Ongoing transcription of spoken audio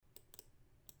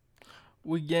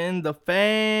We getting the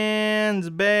fans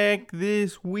back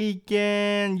this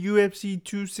weekend. UFC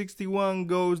 261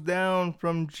 goes down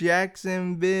from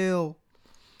Jacksonville.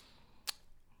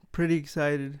 Pretty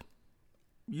excited.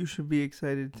 You should be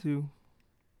excited too.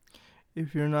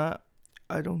 If you're not,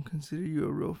 I don't consider you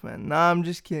a real fan. Nah, I'm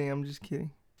just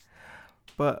kidding.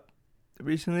 But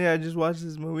recently I just watched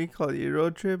this movie called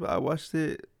Euro Trip. I watched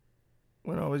it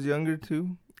when I was younger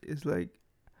too. It's like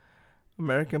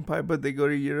American Pie, but they go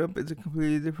to Europe. It's a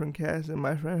completely different cast, and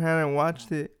my friend hadn't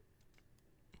watched it.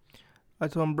 I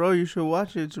told him, bro, you should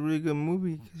watch it. It's a really good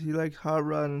movie because he likes Hot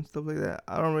Rod and stuff like that.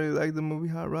 I don't really like the movie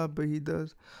Hot Rod, but he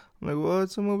does. I'm like, well,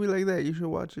 it's a movie like that. You should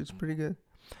watch it. It's pretty good.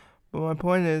 But my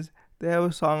point is, they have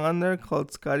a song on there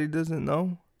called Scotty Doesn't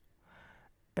Know.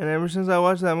 And ever since I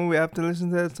watched that movie, I have to listen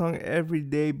to that song every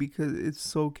day because it's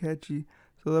so catchy.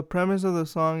 So the premise of the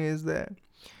song is that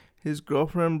his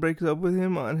girlfriend breaks up with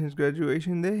him on his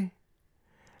graduation day.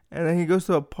 And then he goes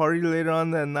to a party later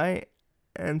on that night.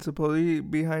 And supposedly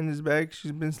behind his back,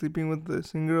 she's been sleeping with the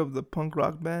singer of the punk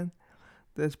rock band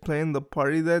that's playing the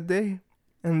party that day.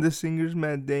 And the singer's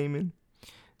Matt Damon.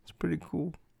 It's pretty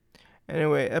cool.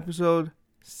 Anyway, episode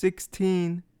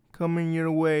 16 coming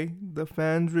your way. The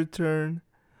fans return.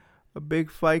 A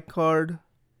big fight card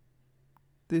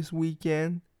this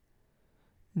weekend.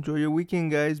 Enjoy your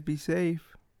weekend, guys. Be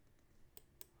safe.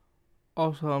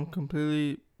 Also, I'm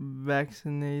completely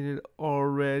vaccinated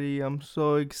already. I'm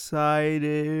so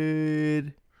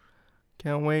excited.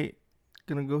 Can't wait.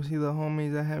 Gonna go see the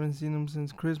homies. I haven't seen them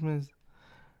since Christmas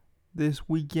this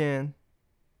weekend.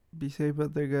 Be safe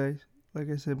out there, guys. Like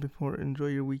I said before, enjoy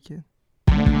your weekend.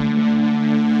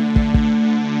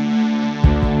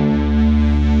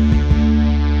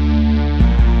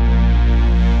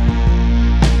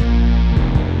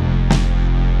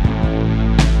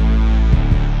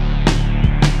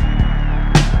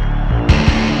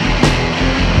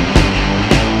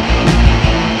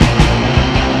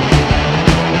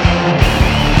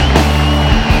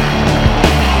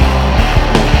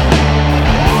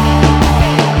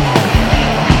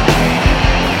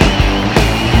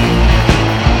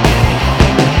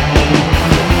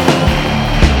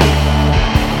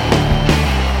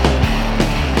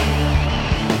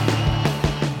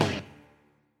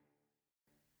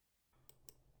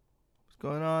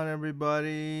 What's going on,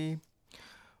 everybody?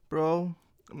 Bro,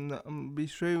 I'm gonna be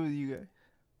straight with you guys.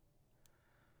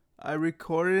 I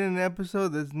recorded an episode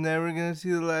that's never gonna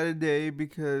see the light of day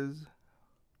because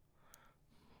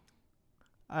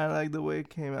I like the way it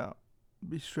came out.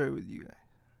 Be straight with you guys.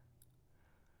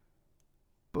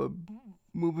 But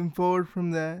moving forward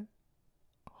from that,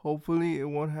 hopefully it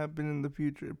won't happen in the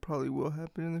future. It probably will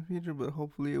happen in the future, but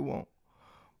hopefully it won't.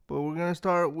 But we're gonna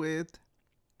start with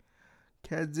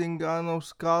Kat Zingano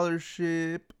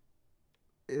Scholarship.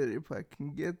 If I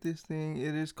can get this thing,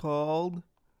 it is called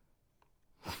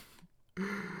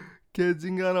Kat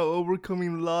Zingano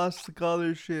Overcoming Lost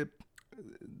Scholarship.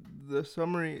 The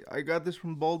summary, I got this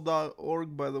from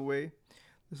bold.org, by the way.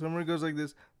 The summary goes like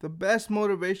this. The best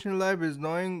motivation in life is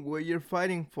knowing what you're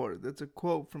fighting for. That's a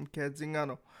quote from Kat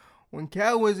Zingano. When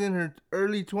Kat was in her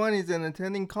early 20s and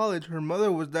attending college, her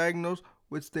mother was diagnosed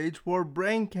with stage 4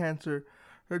 brain cancer.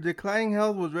 Her declining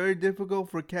health was very difficult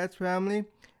for Kat's family,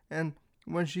 and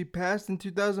when she passed in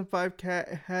 2005,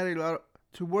 Kat had a lot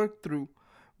to work through,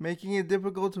 making it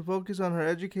difficult to focus on her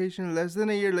education. Less than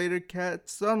a year later,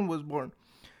 Kat's son was born.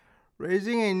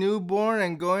 Raising a newborn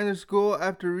and going to school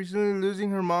after recently losing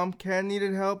her mom, Kat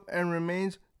needed help and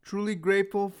remains truly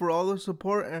grateful for all the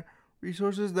support and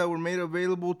resources that were made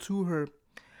available to her.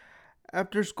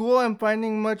 After school and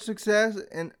finding much success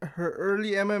in her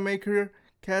early MMA career,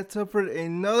 Kat suffered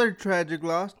another tragic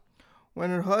loss when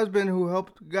her husband, who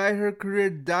helped guide her career,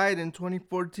 died in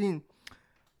 2014.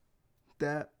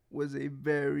 That was a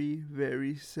very,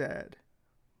 very sad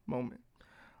moment.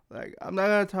 Like, I'm not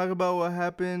going to talk about what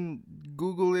happened.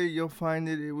 Google it, you'll find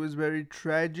it. It was very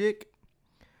tragic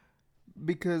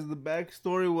because the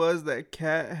backstory was that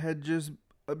Kat had just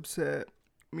upset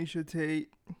Miesha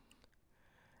Tate,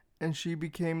 and she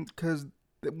became, because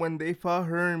when they fought,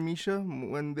 her and Miesha,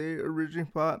 when they originally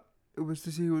fought, it was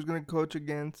to see who was going to coach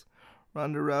against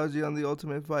Ronda Rousey on The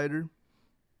Ultimate Fighter.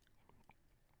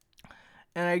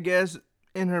 And I guess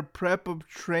in her prep of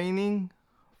training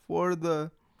for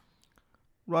the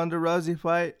Ronda Rousey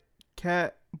fight,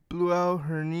 Kat blew out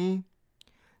her knee.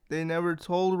 They never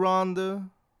told Ronda.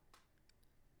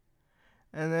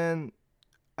 And then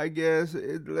I guess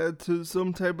it led to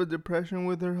some type of depression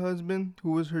with her husband,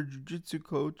 who was her jiu-jitsu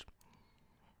coach.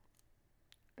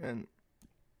 And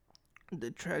the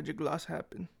tragic loss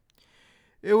happened.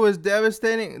 It was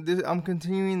devastating. I'm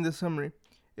continuing the summary.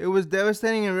 It was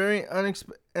devastating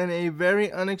and a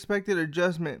very unexpected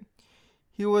adjustment.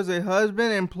 He was a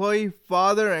husband, employee,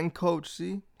 father, and coach.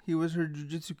 See, he was her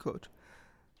jiu-jitsu coach.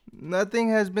 Nothing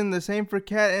has been the same for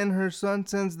Kat and her son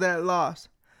since that loss.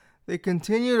 They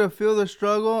continue to feel the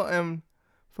struggle, and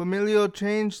familial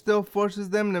change still forces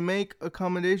them to make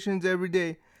accommodations every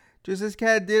day. Just as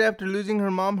Kat did after losing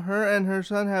her mom, her and her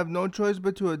son have no choice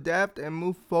but to adapt and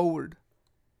move forward.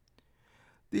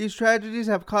 These tragedies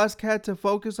have caused Kat to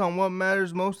focus on what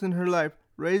matters most in her life,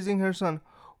 raising her son.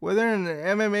 Whether in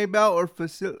an MMA bout or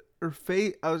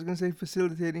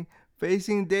facilitating,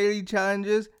 facing daily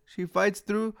challenges, she fights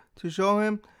through to show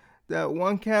him that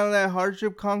one can't let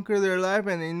hardship conquer their life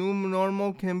and a new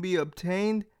normal can be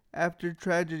obtained after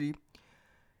tragedy.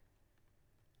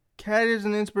 Kat is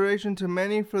an inspiration to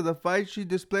many for the fight she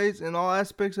displays in all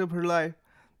aspects of her life.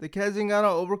 The Kat Zingano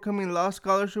Overcoming Loss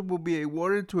Scholarship will be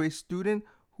awarded to a student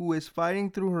who is fighting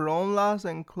through her own loss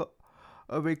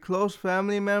of a close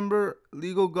family member,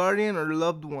 legal guardian, or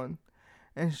loved one,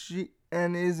 and she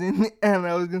is in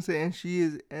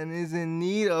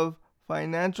need of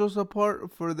financial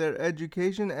support for their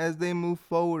education as they move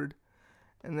forward.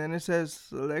 And then it says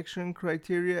selection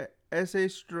criteria: essay,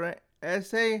 strength,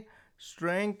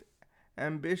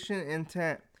 ambition,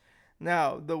 intent.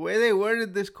 Now, the way they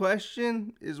worded this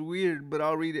question is weird, but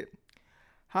I'll read it.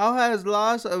 How has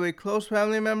loss of a close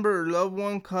family member or loved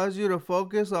one caused you to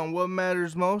focus on what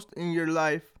matters most in your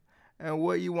life and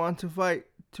what you want to fight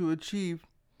to achieve?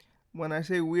 When I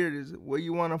say weird, is what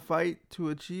you want to fight to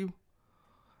achieve?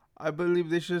 I believe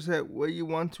they should have said what you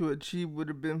want to achieve would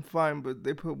have been fine, but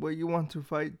they put what you want to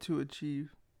fight to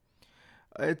achieve.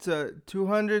 It's a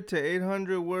 200 to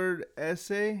 800 word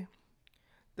essay.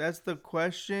 That's the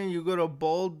question. You go to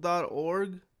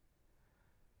bold.org.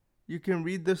 You can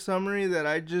read the summary that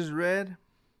I just read.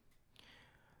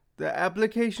 The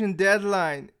application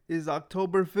deadline is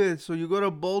October 5th. So you go to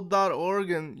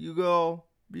bold.org and you go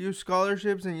view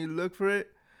scholarships and you look for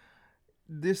it.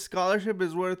 This scholarship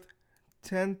is worth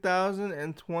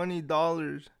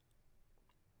 $10,020.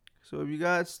 So if you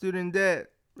got student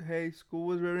debt, hey, school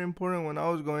was very important when I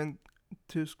was going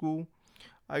to school.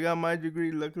 I got my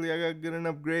degree. Luckily, I got good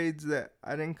enough grades that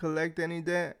I didn't collect any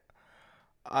debt.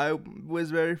 I was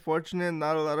very fortunate.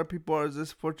 Not a lot of people are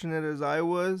as fortunate as I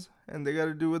was, and they got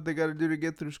to do what they got to do to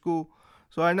get through school.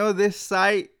 So I know this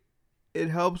site, it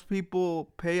helps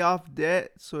people pay off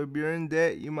debt. So if you're in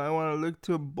debt, you might want to look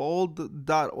to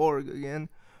bold.org. Again,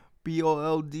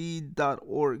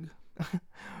 bold.org.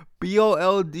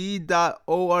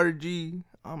 bold.org.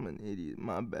 I'm an idiot.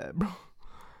 My bad, bro.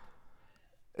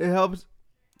 It helps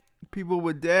people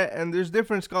with debt, and there's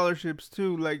different scholarships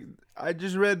too. Like, I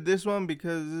just read this one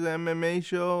because it's an MMA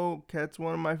show. Kat's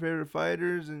one of my favorite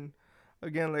fighters, and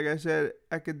again, like I said,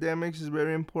 academics is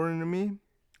very important to me.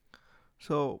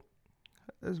 So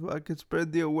that's why I could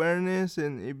spread the awareness.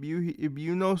 And if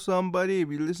you know somebody, if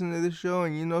you listen to this show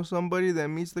and you know somebody that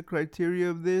meets the criteria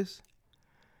of this,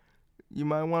 you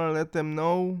might want to let them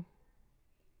know.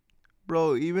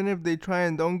 Bro, even if they try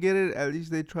and don't get it, at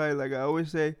least they try. Like I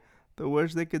always say, the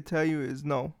worst they could tell you is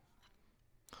no.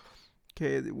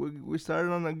 Okay, we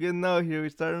started on a good note here.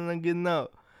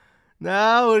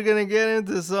 Now we're going to get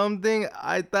into something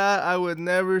I thought I would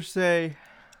never say.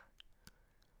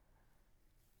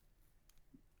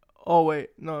 Oh, wait.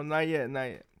 No, not yet.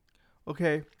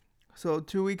 Okay, so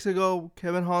 2 weeks ago,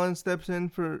 Kevin Holland steps in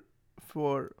for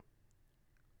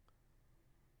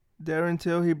Darren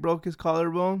Till. He broke his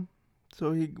collarbone,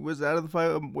 so he was out of the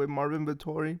fight with Marvin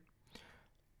Vettori.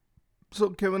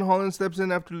 So Kevin Holland steps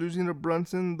in after losing to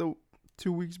Brunson the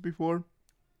 2 weeks before.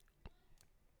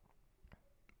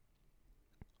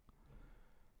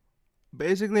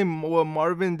 Basically, what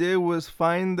Marvin did was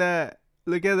look at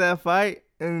that fight,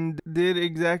 and did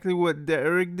exactly what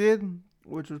Derek did,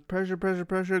 which was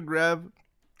pressure, grab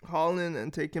Holland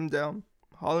and take him down.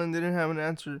 Holland didn't have an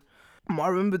answer.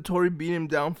 Marvin Vettori beat him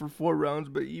down for 4 rounds,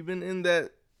 but even in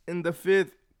the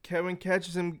 5th, Kevin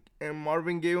catches him, and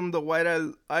Marvin gave him the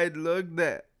wide-eyed look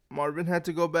that Marvin had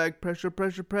to go back,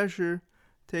 pressure,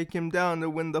 take him down to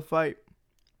win the fight.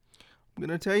 I'm going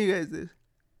to tell you guys this.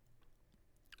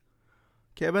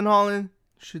 Kevin Holland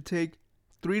should take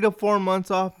 3 to 4 months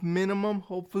off minimum,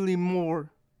 hopefully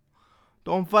more.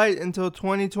 Don't fight until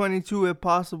 2022 if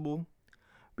possible,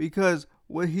 because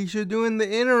what he should do in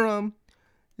the interim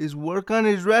is work on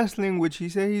his wrestling, which he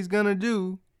said he's going to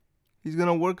do. He's going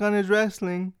to work on his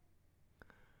wrestling,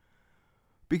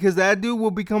 because that dude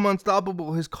will become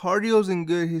unstoppable. His cardio's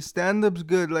good. His stand-up's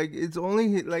good. Like, it's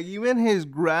only, like, even his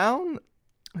ground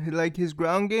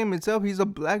game itself, he's a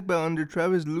black belt under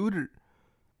Travis Lutter.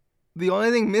 the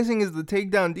only thing missing is the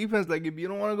takedown defense. Like, if you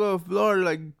don't want to go to floor,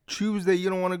 like, choose that you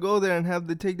don't want to go there and have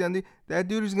the takedown. That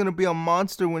dude is going to be a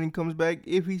monster when he comes back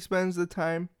if he spends the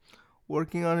time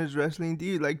working on his wrestling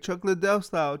D, like Chuck Liddell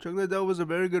style. Chuck Liddell was a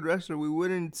very good wrestler. We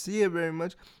wouldn't see it very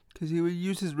much because he would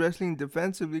use his wrestling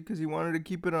defensively because he wanted to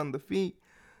keep it on the feet.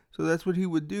 So that's what he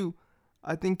would do.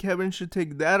 I think Kevin should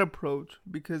take that approach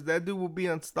because that dude will be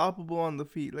unstoppable on the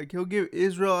feet. Like, he'll give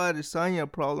Israel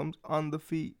Adesanya problems on the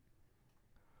feet.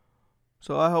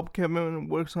 So I hope Kevin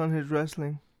works on his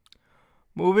wrestling.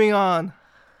 Moving on.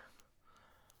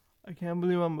 I can't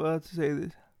believe I'm about to say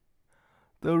this.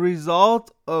 The result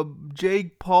of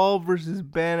Jake Paul versus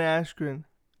Ben Askren.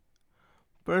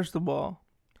 First of all,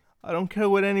 I don't care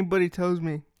what anybody tells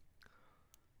me.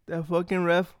 That fucking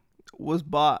ref was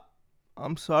bought.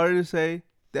 I'm sorry to say,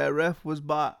 that ref was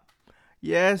bought.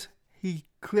 Yes, he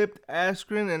clipped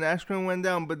Askren and Askren went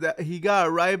down, but he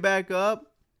got right back up.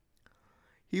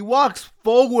 He walks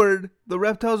forward. The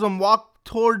ref tells him, walk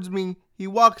towards me. He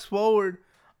walks forward.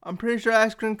 I'm pretty sure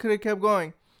Askren could have kept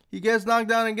going. He gets knocked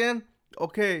down again.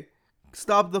 Okay,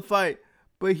 stop the fight.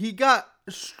 But he got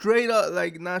straight up,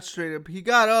 like, not straight up. He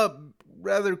got up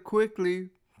rather quickly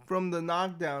from the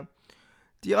knockdown.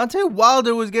 Deontay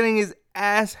Wilder was getting his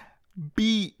ass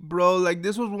beat, bro. Like,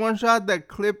 this was one shot that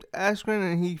clipped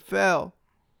Askren and he fell.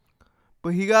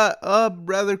 But he got up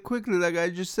rather quickly, like I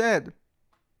just said.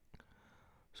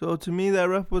 So to me, that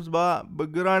ref was bought.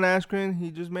 But good on Askren. He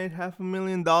just made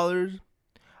 $500,000.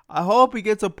 I hope he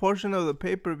gets a portion of the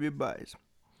pay-per-view buys.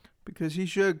 Because he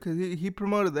should, because he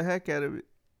promoted the heck out of it.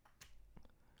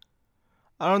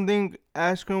 I don't think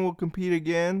Askren will compete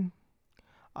again.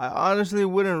 I honestly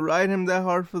wouldn't ride him that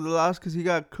hard for the loss because he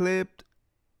got clipped.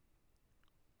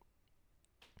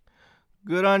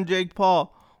 Good on Jake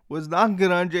Paul. What's not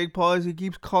good on Jake Paul is he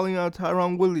keeps calling out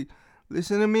Tyron Woodley.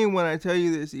 Listen to me when I tell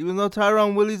you this. Even though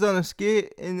Tyron Woodley's on a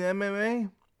skit in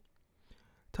MMA,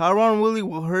 Tyron Woodley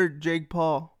will hurt Jake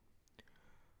Paul.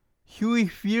 Hughie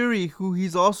Fury, who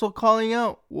he's also calling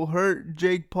out, will hurt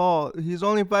Jake Paul. He's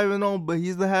only 5-0, but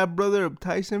he's the half brother of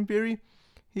Tyson Fury.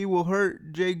 He will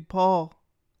hurt Jake Paul.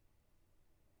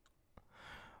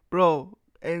 Bro,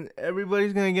 and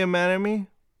everybody's going to get mad at me.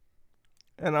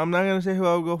 And I'm not going to say who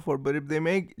I'll go for. But if they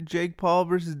make Jake Paul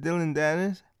versus Dylan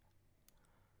Dennis,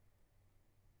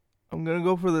 I'm going to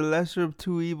go for the lesser of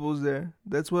two evils there.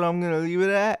 That's what I'm going to leave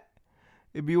it at.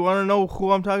 If you want to know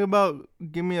who I'm talking about,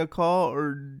 give me a call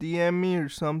or DM me or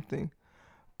something.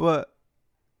 But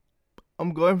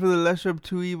I'm going for the lesser of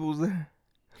two evils there.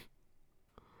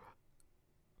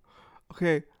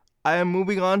 Okay, I am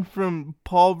moving on from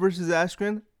Paul versus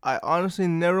Askren. I honestly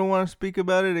never want to speak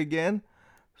about it again.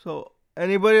 So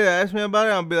anybody that asks me about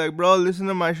it, I'll be like, bro, listen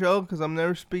to my show because I'm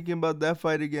never speaking about that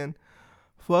fight again.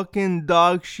 Fucking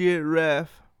dog shit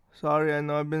ref. Sorry, I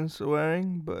know I've been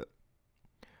swearing, but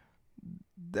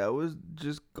that was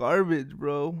just garbage,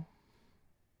 bro.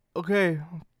 Okay,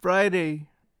 Friday.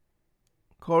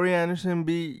 Corey Anderson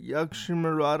beat Yakshin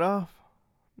Muradov.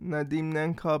 Nadim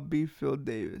Nankov beat Phil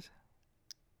Davis.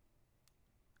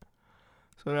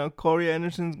 So now Corey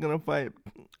Anderson's going to fight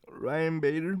Ryan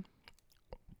Bader.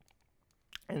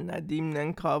 And Nadim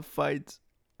Nankov fights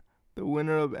the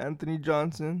winner of Anthony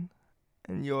Johnson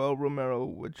and Yoel Romero,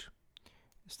 which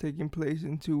is taking place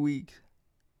in 2 weeks.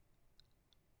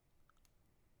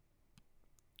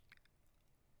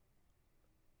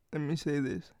 Let me say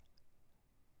this.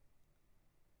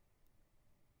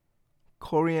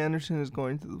 Corey Anderson is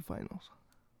going to the finals.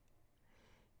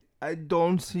 I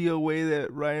don't see a way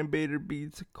that Ryan Bader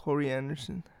beats Corey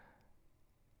Anderson.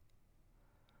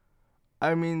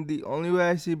 I mean, the only way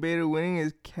I see Bader winning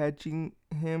is catching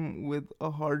him with a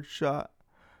hard shot.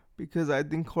 Because I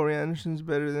think Corey Anderson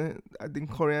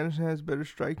has better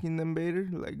striking than Bader.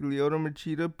 Like Lyoto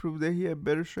Machida proved that he had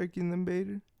better striking than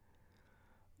Bader.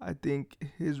 I think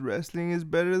his wrestling is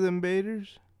better than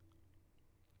Bader's.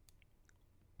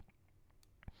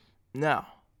 Now,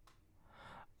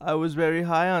 I was very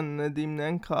high on Nadim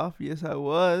Nankov. Yes, I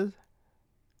was.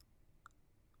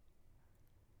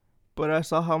 But I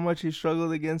saw how much he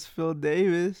struggled against Phil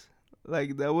Davis.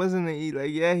 Like, that wasn't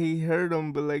yeah, he hurt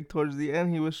him, but like towards the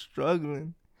end, he was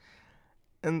struggling.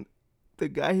 And the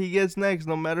guy he gets next,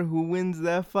 no matter who wins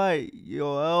that fight,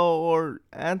 Yoel or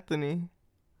Anthony,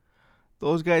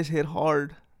 those guys hit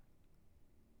hard.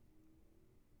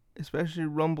 Especially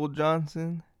Rumble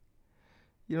Johnson.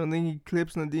 You don't think he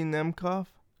clips Nadim Nankov?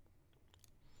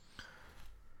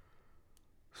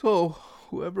 So,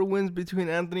 whoever wins between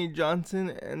Anthony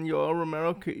Johnson and Yoel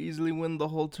Romero could easily win the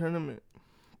whole tournament.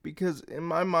 Because in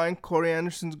my mind, Corey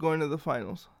Anderson's going to the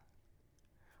finals.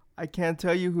 I can't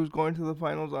tell you who's going to the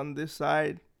finals on this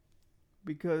side.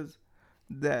 Because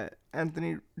that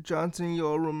Anthony Johnson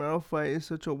Yoel Romero fight is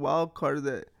such a wild card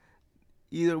that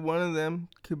either one of them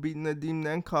could beat Nadim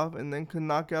Nemkov and then could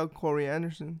knock out Corey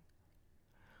Anderson.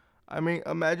 I mean,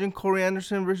 imagine Corey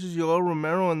Anderson versus Yoel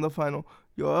Romero in the final.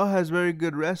 Yoel has very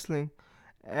good wrestling,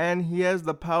 and he has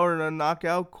the power to knock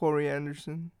out Corey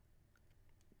Anderson.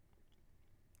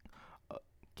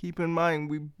 Keep in mind,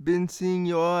 we've been seeing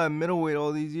Yoel at middleweight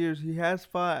all these years. He has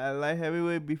fought at light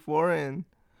heavyweight before in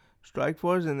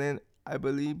Strikeforce, and then I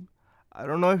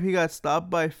don't know if he got stopped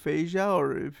by Feijao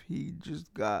or if he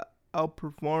just got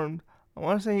outperformed. I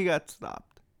want to say he got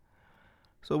stopped.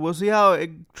 So we'll see how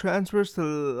it transfers to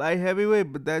light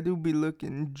heavyweight, but that dude be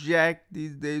looking jacked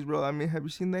these days, bro. I mean, have you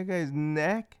seen that guy's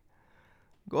neck?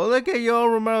 Go look at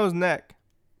Yoel Romero's neck.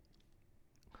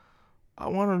 I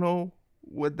want to know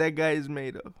what that guy is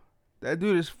made of. That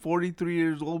dude is 43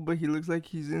 years old, but he looks like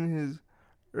he's in his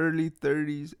early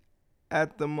 30s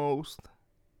at the most.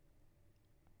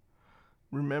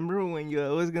 Remember when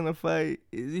Yoel was gonna fight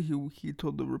Izzy? He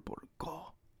told the reporter, "Go.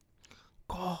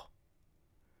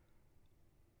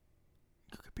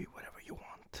 You could be whatever you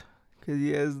want," cause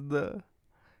he has the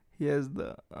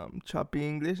choppy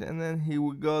English, and then he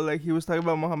would go like he was talking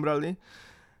about Muhammad Ali.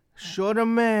 Show the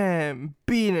man,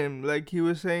 beat him. Like he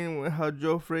was saying how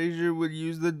Joe Frazier would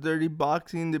use the dirty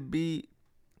boxing to beat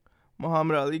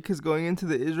Muhammad Ali. Because going into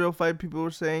the Israel fight, people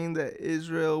were saying that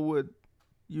Israel would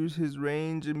use his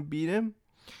range and beat him.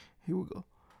 He would go,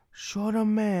 show the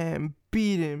man,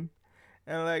 beat him.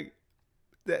 And like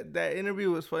that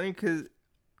interview was funny because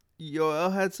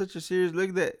Yoel had such a serious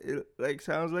look that it like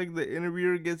sounds like the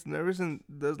interviewer gets nervous and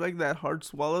does like that hard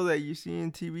swallow that you see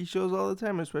in TV shows all the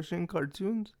time, especially in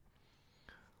cartoons.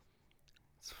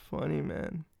 It's funny,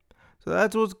 man. So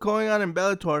that's what's going on in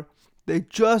Bellator. They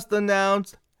just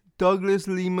announced Douglas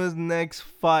Lima's next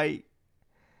fight.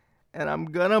 And I'm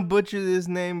gonna butcher this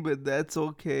name, but that's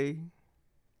okay.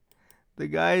 The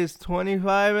guy is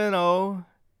 25-0.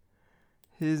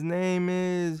 His name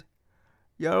is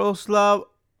Yaroslav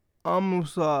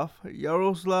Amosov.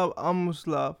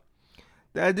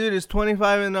 That dude is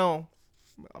 25-0.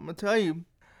 I'm gonna tell you,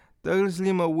 Douglas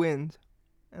Lima wins.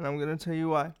 And I'm gonna tell you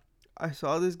why. I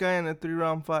saw this guy in a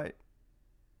 3-round fight.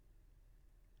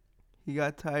 He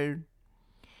got tired.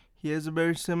 He has a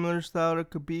very similar style to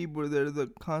Khabib where they're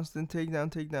the constant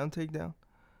takedown.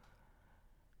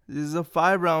 This is a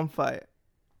 5-round fight.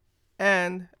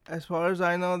 And as far as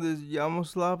I know, this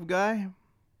Yaroslav,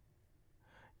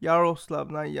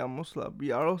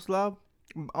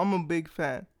 I'm a big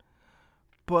fan.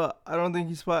 But I don't think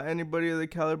he's fought anybody of the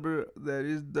caliber that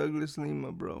is Douglas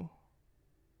Lima, bro.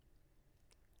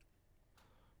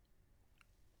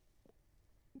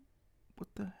 What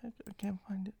the heck? I can't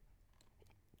find it.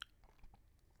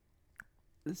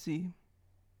 Let's see.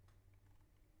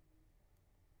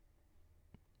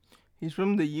 He's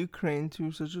from the Ukraine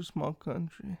too, such a small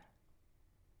country.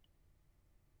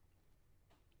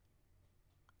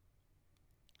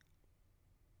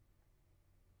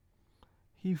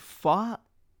 He fought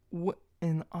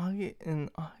in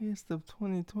August of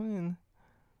 2020.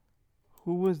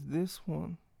 Who was this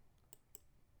one?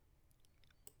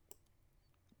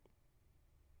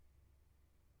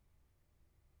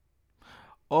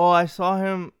 Oh, I saw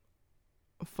him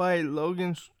fight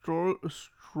Logan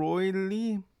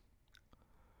Strolley,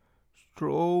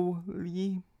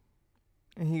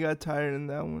 and he got tired in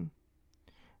that one.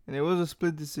 And it was a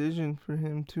split decision for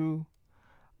him too.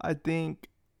 I think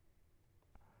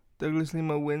Douglas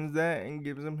Lima wins that and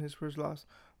gives him his first loss.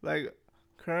 Like,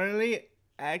 currently,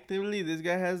 actively, this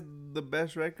guy has the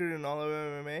best record in all of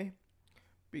MMA.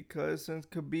 Because since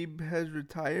Khabib has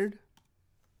retired,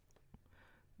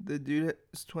 the dude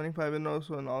is 25-0,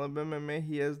 so in all of MMA,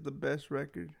 he has the best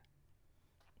record.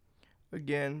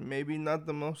 Again, maybe not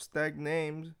the most stacked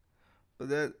names, but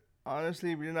that,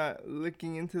 honestly, if you're not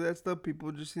looking into that stuff,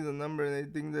 people just see the number and they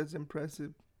think that's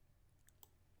impressive.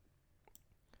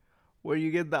 Where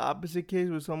you get the opposite case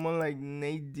with someone like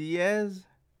Nate Diaz,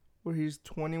 where he's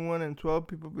 21-12,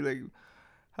 people be like,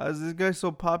 how is this guy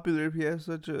so popular if he has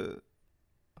such a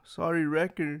sorry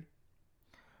record?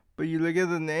 But you look at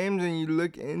the names and you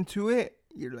look into it,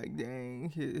 you're like, dang,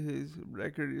 his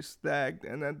record is stacked.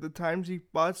 And at the times he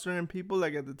fought certain people,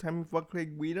 like at the time he fought Clay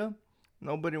Guida,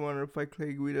 nobody wanted to fight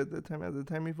Clay Guida at the time. At the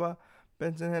time he fought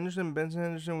Benson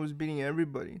Henderson was beating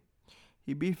everybody.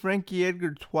 He beat Frankie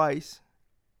Edgar twice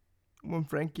when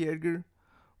Frankie Edgar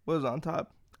was on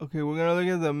top. Okay, we're going to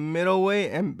look at the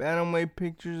middleweight and bantamweight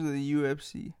pictures of the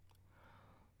UFC.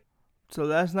 So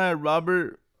last night,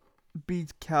 Robert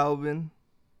beats Calvin.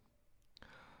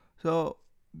 So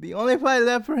the only fight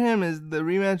left for him is the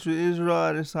rematch with Israel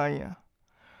Adesanya.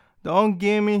 Don't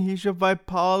give me he should fight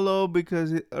Paulo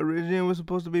because originally it was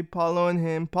supposed to be Paulo and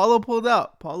him. Paulo pulled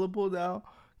out.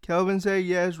 Kelvin said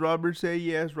yes. Robert said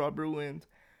yes. Robert wins.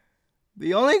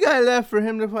 The only guy left for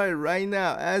him to fight right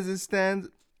now, as it stands,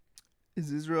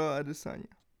 is Israel Adesanya.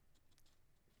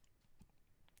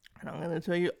 And I'm going to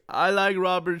tell you, I like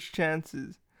Robert's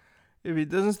chances. If he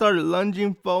doesn't start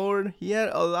lunging forward, he had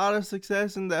a lot of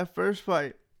success in that first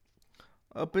fight.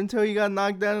 Up until he got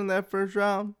knocked down in that first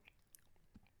round,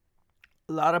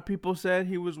 a lot of people said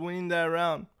he was winning that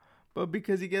round. But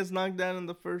because he gets knocked down in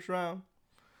the first round,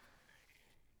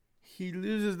 he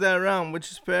loses that round, which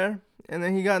is fair. And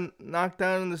then he got knocked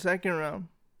down in the second round.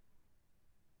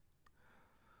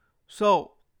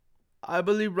 So, I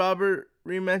believe Robert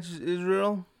rematches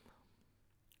Israel.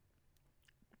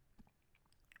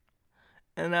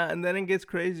 And then it gets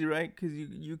crazy, right? Because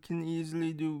you can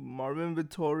easily do Marvin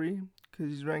Vettori, because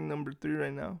he's ranked number 3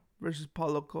 right now, versus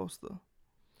Paulo Costa.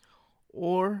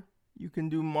 Or you can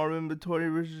do Marvin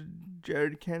Vettori versus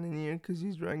Jared Cannonier, because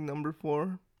he's ranked number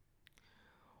 4.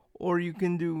 Or you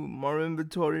can do Marvin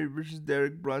Vettori versus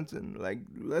Derek Brunson. Like,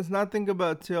 let's not think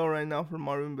about Till right now for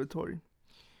Marvin Vettori.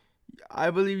 I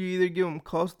believe you either give him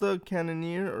Costa,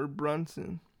 Cannonier, or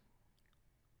Brunson.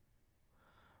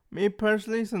 Me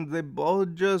personally, since they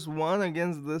both just won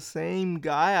against the same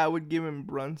guy, I would give him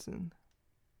Brunson.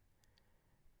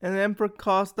 And then for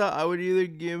Costa, I would either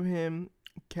give him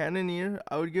Cannonier.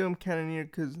 I would give him Cannonier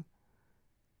because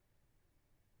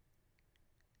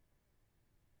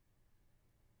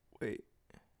wait.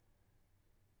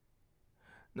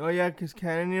 No, yeah, because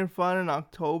Cannonier fought in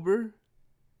October.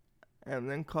 And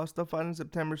then Costa fought in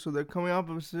September. So they're coming off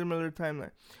of a similar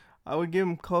timeline. I would give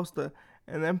him Costa.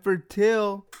 And then for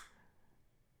Till,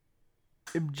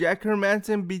 if Jack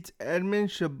Hermanson beats Edmund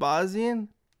Shabazian,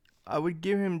 I would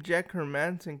give him Jack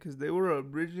Hermanson because they were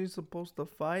originally supposed to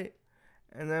fight.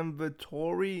 And then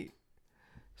Vettori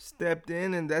stepped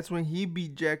in, and that's when he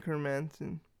beat Jack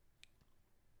Hermanson.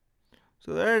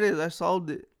 So there it is. I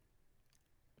solved it.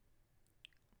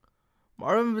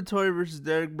 Marvin Vettori versus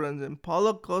Derek Brunson.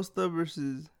 Paulo Costa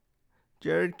versus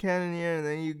Jared Cannonier. And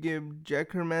then you give Jack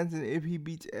Hermanson if he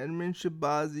beats Edmund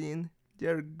Shabazian.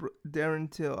 Darren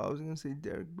Till. I was going to say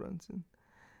Derek Brunson.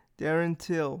 Darren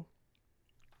Till.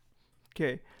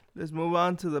 Okay, let's move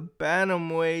on to the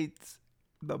bantamweights.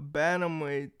 The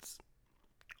bantamweights.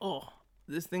 Oh,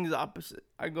 this thing's opposite.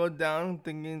 I go down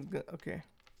thinking it's good. Okay.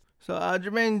 So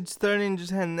Aljamain Sterling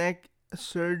just had neck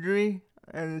surgery,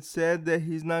 and it said that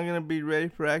he's not going to be ready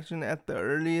for action at the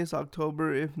earliest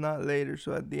October, if not later.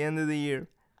 So at the end of the year.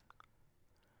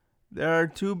 There are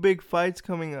 2 big fights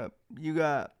coming up. You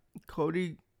got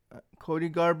Cody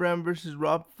Garbrandt versus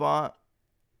Rob Font,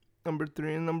 number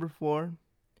 3 and number 4.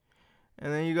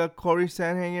 And then you got Corey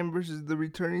Sandhagen versus the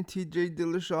returning TJ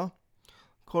Dillashaw.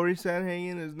 Corey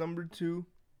Sandhagen is number 2.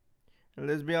 And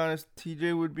let's be honest,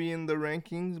 TJ would be in the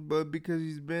rankings, but because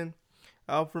he's been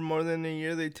out for more than a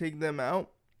year, they take them out.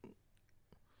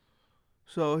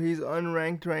 So he's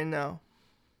unranked right now.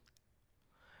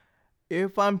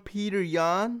 If I'm Peter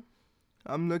Yan,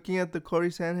 I'm looking at the Corey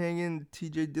Sandhagen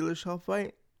TJ Dillashaw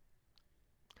fight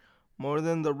more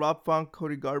than the Rob Font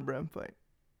Cody Garbrandt fight.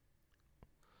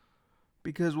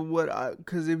 Because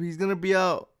if he's gonna be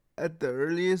out at the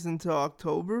earliest until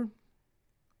October,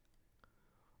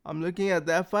 I'm looking at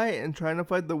that fight and trying to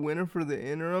fight the winner for the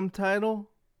interim title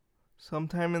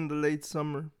sometime in the late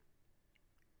summer.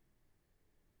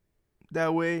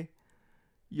 That way,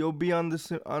 you'll be on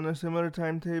a similar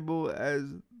timetable as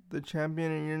the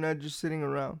champion, and you're not just sitting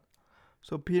around.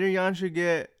 So Peter Yan should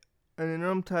get an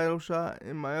interim title shot,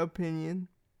 in my opinion.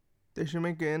 They should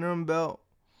make an interim belt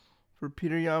for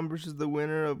Peter Yan versus the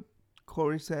winner of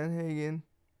Corey Sandhagen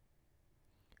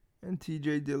and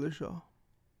TJ Dillashaw.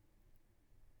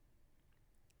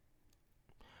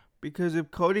 Because if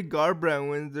Cody Garbrandt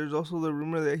wins, there's also the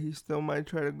rumor that he still might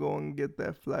try to go and get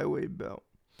that flyweight belt.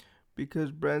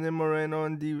 Because Brandon Moreno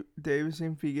and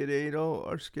Davison Figueiredo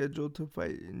are scheduled to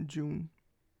fight in June.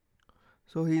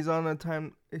 So he's on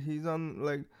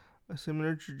like a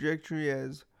similar trajectory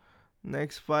as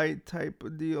next fight type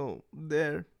of deal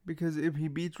there. Because if he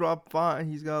beats Rob Font,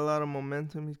 he's got a lot of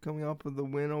momentum. He's coming off of the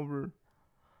win over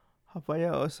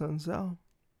Rafael Assunção.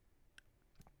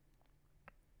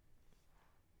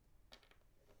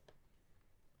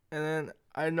 And then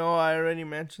I know I already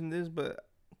mentioned this, but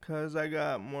because I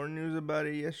got more news about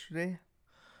it yesterday,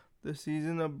 the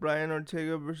season of Brian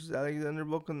Ortega versus Alexander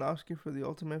Volkanovski for The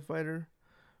Ultimate Fighter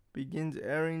begins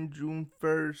airing June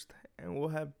 1st, and we'll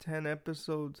have 10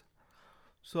 episodes.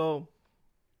 So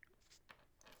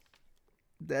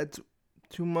that's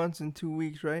 2 months and 2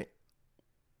 weeks, right?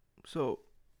 So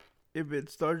if it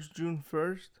starts June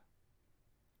 1st,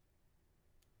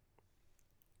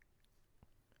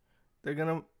 they're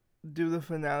gonna do the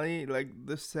finale like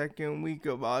the second week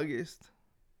of August.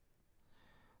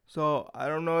 So I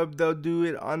don't know if they'll do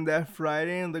it on that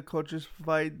Friday and the coaches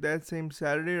fight that same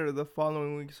Saturday or the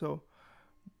following week. So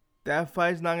that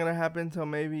fight's not gonna happen until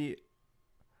maybe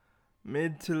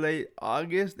mid to late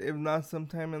August, if not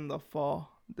sometime in the fall,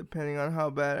 depending on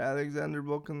how bad Alexander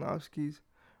Volkanovski's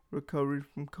recovery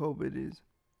from COVID is.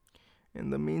 In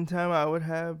the meantime, I would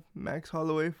have Max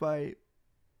Holloway fight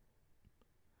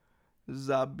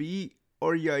Zabit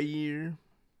or Yair,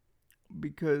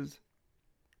 because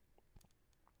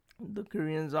the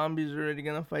Korean Zombies are already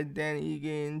gonna fight Dan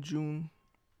Ige in June.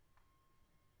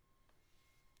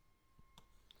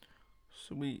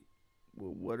 Sweet.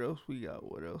 Well, what else we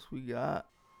got?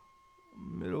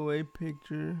 Middleweight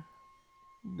picture.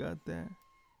 Got that.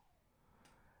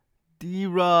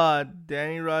 D-Rod.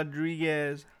 Danny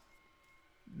Rodriguez.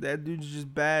 That dude's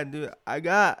just bad, dude. I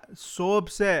got so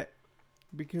upset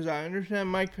because I understand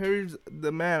Mike Perry's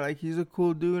the man. Like, he's a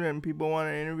cool dude and people want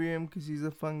to interview him because he's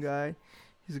a fun guy.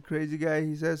 He's a crazy guy.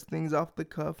 He says things off the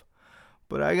cuff.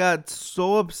 But I got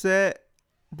so upset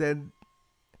that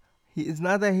it's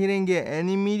not that he didn't get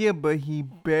any media, but he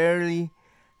barely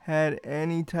had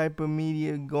any type of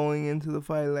media going into the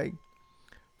fight. Like,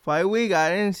 fight week, I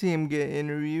didn't see him get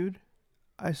interviewed.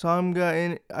 I saw him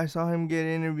get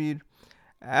interviewed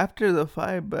after the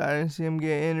fight, but I didn't see him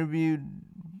get interviewed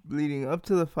leading up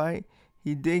to the fight.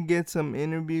 He did get some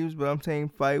interviews, but I'm saying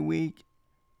fight week,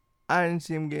 I didn't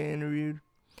see him get interviewed.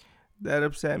 That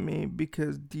upset me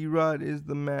because D-Rod is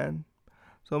the man.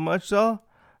 So much so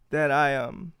that I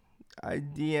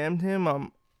DM'd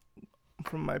him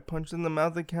from my Punch in the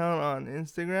Mouth account on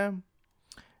Instagram,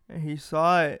 and he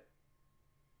saw it.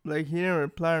 Like, he didn't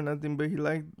reply or nothing, but he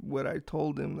liked what I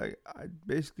told him. Like, I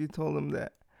basically told him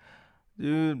that,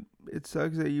 dude, it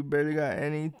sucks that you barely got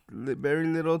very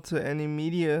little to any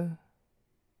media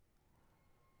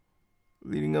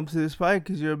leading up to this fight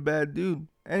because you're a bad dude.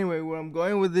 Anyway, where I'm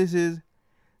going with this is,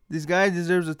 this guy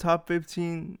deserves a top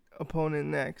 15 opponent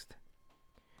next.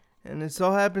 And it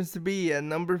so happens to be at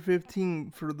number 15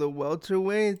 for the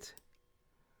welterweight.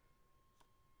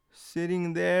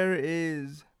 Sitting there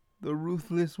is the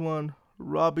ruthless one,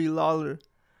 Robbie Lawler.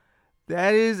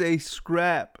 That is a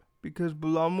scrap because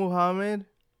Bilal Muhammad,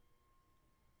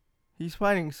 he's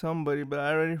fighting somebody, but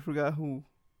I already forgot who.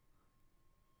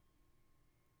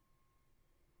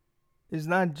 It's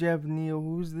not Jeff Neal.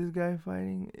 Who's this guy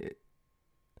fighting?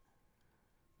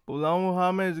 Bilal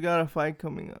Muhammad's got a fight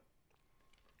coming up.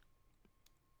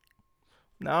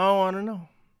 Now I want to know.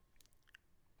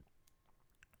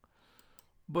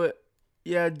 But,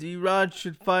 yeah, D-Rod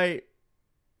should fight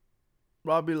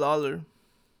Robbie Lawler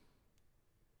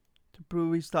to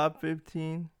prove he's top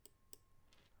 15.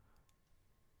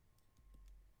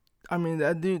 I mean,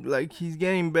 that dude, like, he's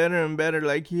getting better and better.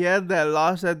 Like, he had that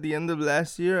loss at the end of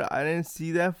last year. I didn't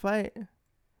see that fight.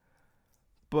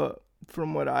 But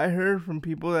from what I heard from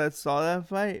people that saw that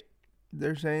fight,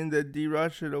 they're saying that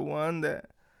D-Rod should have won, that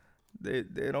they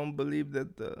don't believe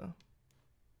that the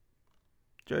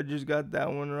judges got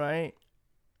that one right.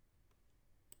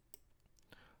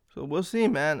 So we'll see,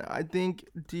 man. I think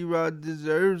D-Rod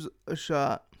deserves a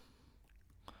shot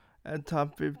at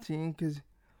top 15 because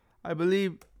I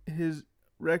believe his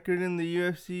record in the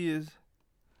UFC is,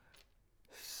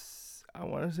 I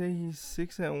want to say he's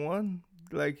 6-1.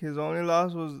 Like, his only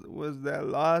loss was that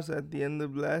loss at the end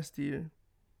of last year.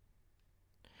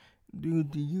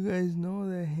 Dude, do you guys know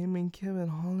that him and Kevin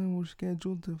Holland were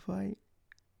scheduled to fight?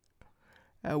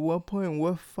 At what point,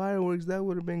 what fireworks that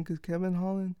would have been, because Kevin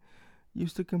Holland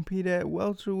used to compete at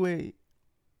welterweight.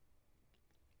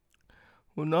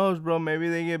 Who knows, bro? Maybe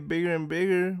they get bigger and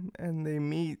bigger and they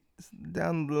meet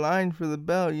down the line for the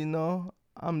belt, you know?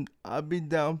 I'll be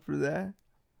down for that.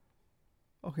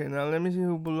 Okay, now let me see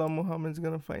who Bilal Muhammad's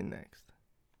gonna fight next.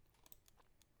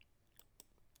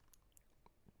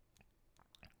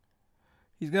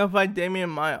 He's gonna fight Damian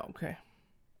Maia, okay.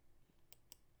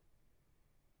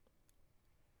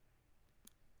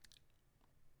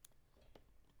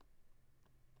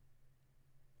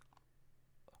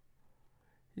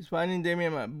 He's fighting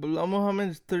Damian Maia. Bilal Muhammad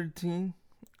is 13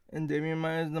 and Damian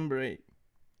Maia is number 8.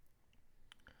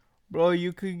 Bro,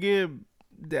 you could give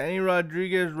Danny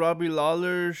Rodriguez, Robbie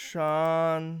Lawler,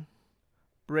 Sean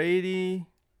Brady,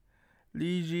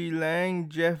 Li Ji Lang,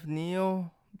 Jeff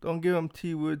Neal. Don't give him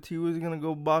T Wood. T Wood's gonna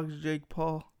go box Jake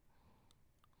Paul.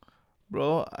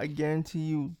 Bro, I guarantee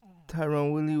you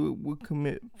Tyron Woodley would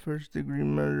commit first degree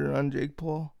murder on Jake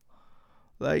Paul.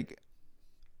 Like,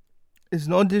 it's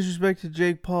no disrespect to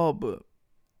Jake Paul, but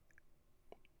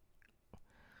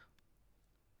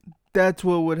That's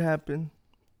what would happen.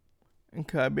 And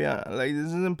can I be honest? Like, this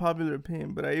isn't popular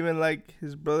opinion, but I even like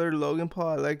his brother Logan Paul.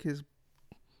 I like his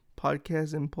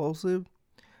podcast Impulsive.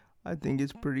 I think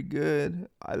it's pretty good.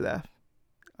 I laugh.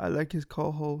 I like his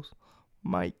co-host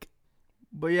Mike.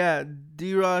 But yeah,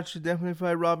 D-Rod should definitely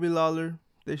fight Robbie Lawler.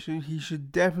 He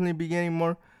should definitely be getting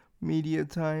more media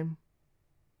time.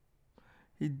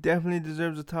 He definitely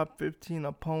deserves a top 15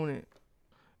 opponent.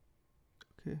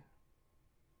 Okay,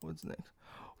 what's next?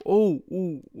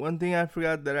 One thing I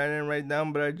forgot that I didn't write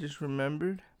down, but I just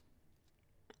remembered.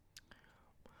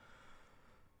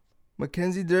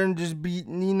 Mackenzie Dern just beat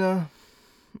Nina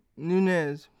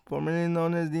Nunes, formerly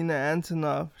known as Nina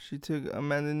Antonov. She took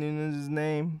Amanda Nunes'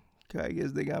 name. I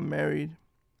guess they got married.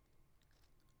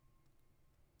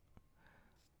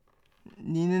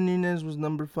 Nina Nunes was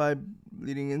number 5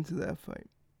 leading into that fight.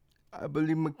 I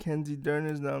believe Mackenzie Dern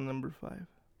is now number 5.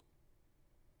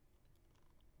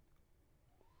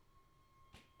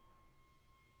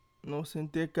 No,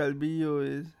 Cynthia Calvillo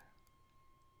is.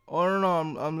 Oh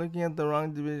no, I'm looking at the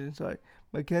wrong division. Sorry,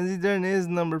 Mackenzie Dern is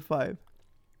number 5.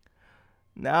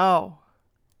 Now,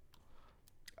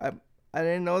 I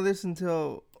didn't know this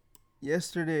until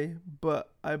yesterday, but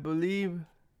I believe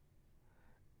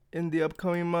in the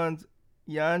upcoming months,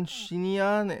 Yan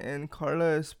Shinian and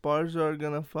Carla Esparza are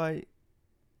gonna fight.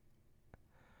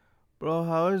 Bro,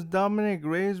 how is Dominic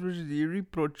Reyes versus Yuri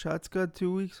Prochazka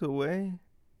 2 weeks away?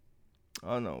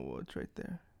 Oh no, well, it's right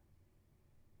there.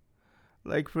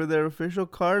 Like, for their official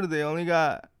card, they only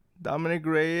got Dominic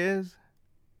Reyes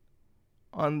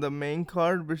on the main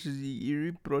card versus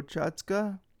Yuri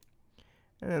Prochazka.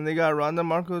 And then they got Ronda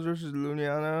Marcos versus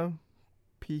Luliana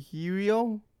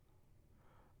Pihirio.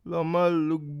 Loma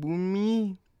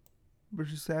Lukbumi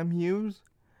versus Sam Hughes.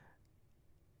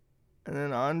 And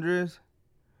then Andres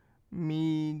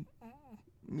Michalidis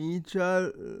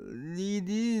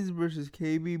versus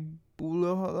KB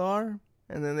Bulalar.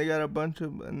 And then they got a bunch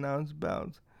of announced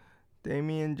bouts.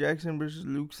 Damian Jackson versus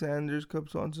Luke Sanders.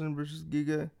 Cub Swanson versus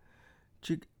Giga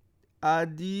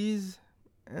Chikadis.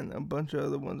 And a bunch of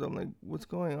other ones. I'm like, what's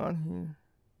going on here?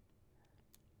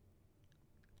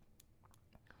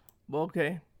 But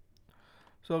okay.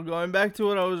 So going back to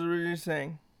what I was originally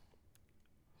saying.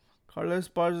 Carla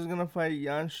Esparza is gonna fight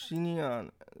Yan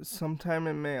Shinian sometime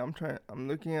in May. I'm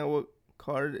looking at what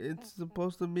card it's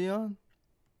supposed to be on.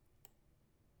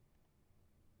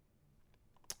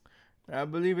 I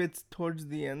believe it's towards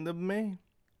the end of May.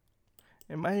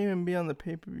 It might even be on the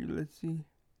pay-per-view. Let's see.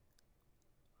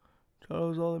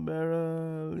 Charles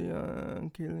Oliveira,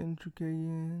 Leon, Kaylin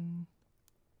Trukayan.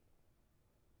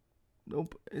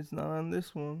 Nope, it's not on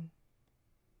this one.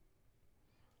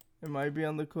 It might be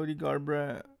on the Cody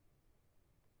Garbrandt.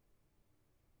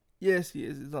 Yes, he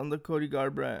is. It's on the Cody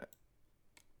Garbrandt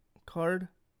card.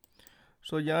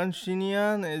 So Yan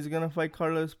Shinian is gonna fight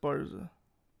Carla Esparza.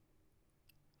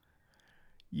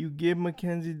 You give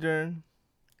Mackenzie Dern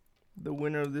the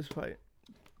winner of this fight.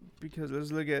 Because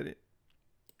let's look at it.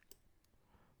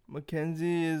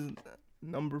 Mackenzie is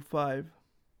number 5.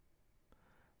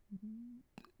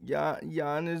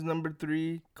 Yan is number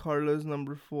 3. Carla is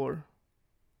number 4.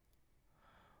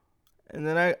 And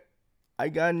then I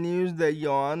got news that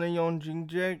Joanna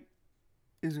Jędrzejczyk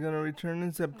is going to return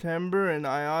in September. And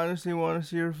I honestly want to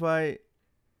see her fight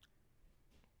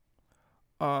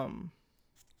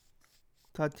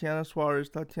Tatiana Suarez.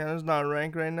 Tatiana's not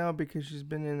ranked right now because she's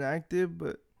been inactive,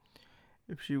 but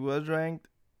if she was ranked,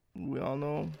 we all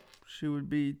know she would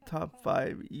be top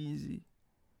 5 easy.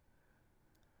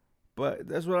 But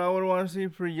that's what I would want to see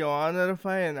for Joanna to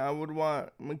fight, and I would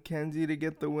want Mackenzie to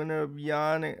get the winner of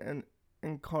Yan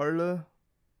and Carla,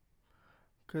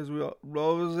 because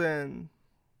Rose and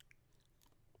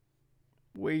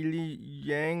Weili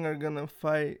Yang are gonna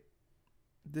fight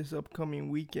this upcoming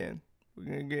weekend. We're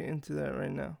gonna get into that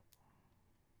right now.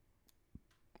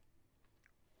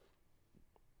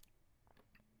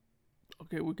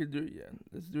 Okay, we could do it, yeah.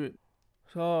 Let's do it.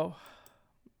 So,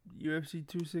 UFC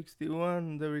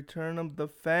 261, the return of the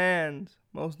fans.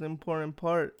 Most important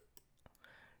part.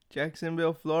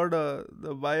 Jacksonville, Florida,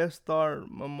 the ViaStar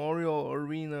Memorial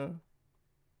Arena.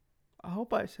 I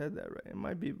hope I said that right. It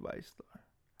might be ViaStar.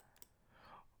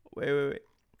 Wait.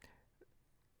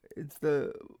 It's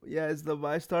the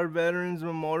ViaStar Veterans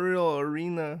Memorial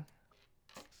Arena.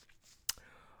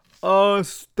 A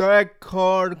stack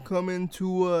card coming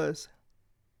to us.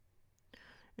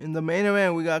 In the main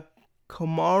event, we got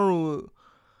Kamaru,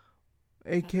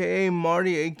 aka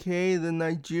Marty, aka the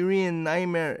Nigerian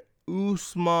Nightmare,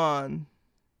 Usman,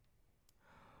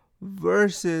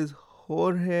 versus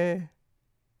Jorge,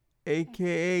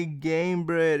 aka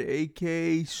Gamebred,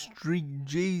 aka Street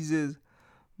Jesus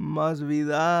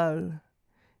Masvidal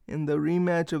in the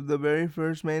rematch of the very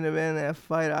first main event at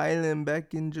Fight Island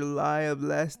back in July of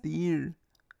last year.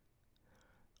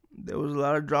 There was a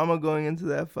lot of drama going into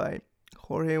that fight.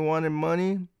 Jorge wanted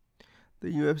money. The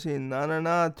UFC,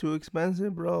 nah, too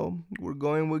expensive, bro. We're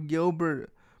going with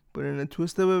Gilbert. But in a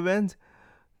twist of events,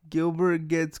 Gilbert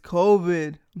gets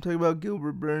COVID. I'm talking about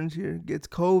Gilbert Burns here. Gets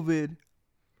COVID.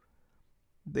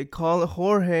 They call it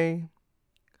Jorge.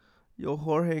 Yo,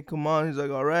 Jorge, come on. He's like,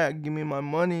 all right, give me my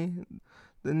money.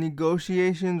 The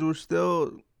negotiations were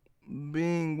still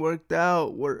being worked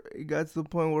out. Where it got to the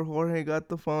point where Jorge got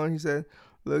the phone. He said,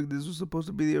 look, this was supposed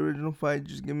to be the original fight.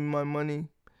 Just give me my money.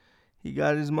 He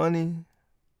got his money.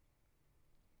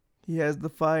 He has the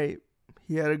fight.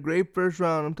 He had a great first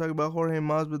round. I'm talking about Jorge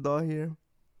Masvidal here.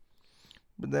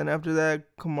 But then after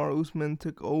that, Kamaru Usman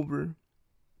took over.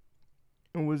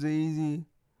 It was an easy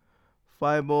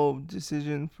 5-0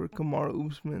 decision for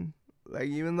Kamaru Usman. Like,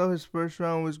 even though his first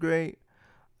round was great,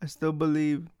 I still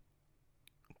believe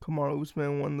Kamaru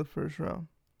Usman won the first round.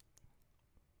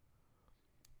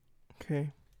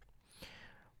 Okay.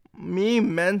 Me,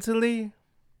 mentally,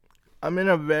 I'm in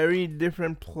a very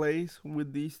different place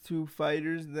with these two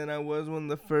fighters than I was when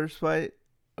the first fight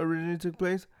originally took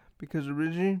place. Because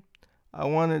originally, I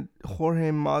wanted Jorge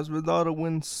Masvidal to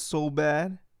win so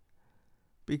bad.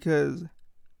 Because,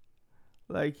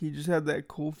 like, he just had that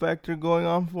cool factor going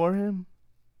on for him.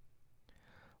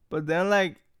 But then,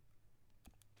 like,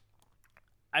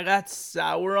 I got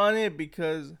sour on it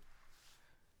because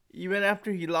even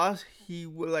after he lost, he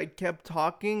like kept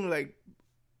talking like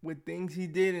with things he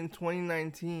did in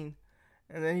 2019,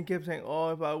 and then he kept saying,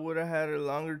 "Oh, if I would have had a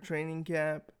longer training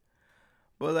camp."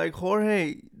 But like,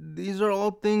 Jorge, these are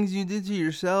all things you did to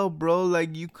yourself, bro.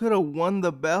 Like, you could have won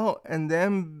the belt and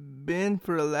then been,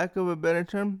 for a lack of a better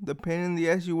term, the pain in the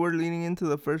ass you were leading into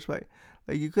the first fight.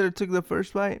 Like, you could have took the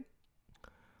first fight,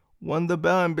 won the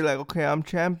belt, and be like, okay, I'm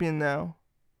champion now.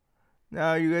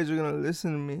 Now you guys are gonna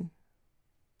listen to me.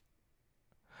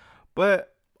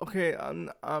 But okay,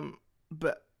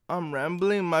 I'm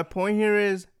rambling. My point here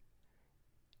is,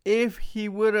 if he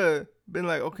would have been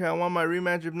like, okay, I want my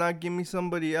rematch. If not, give me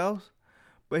somebody else.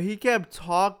 But he kept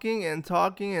talking and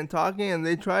talking and talking, and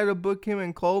they tried to book him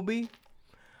and Colby.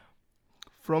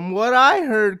 From what I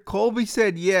heard, Colby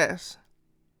said yes.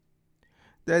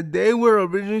 That they were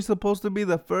originally supposed to be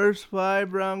the first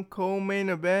 5-round co-main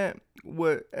event.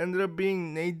 What ended up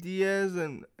being Nate Diaz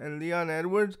and Leon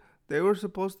Edwards. They were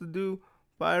supposed to do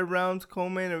 5 rounds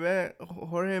co-main event.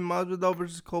 Jorge Masvidal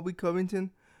versus Colby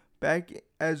Covington back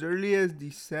as early as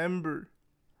December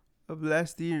of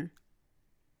last year.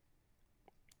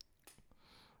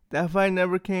 That fight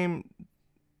never came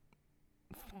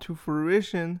to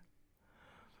fruition.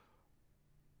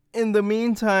 In the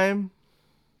meantime,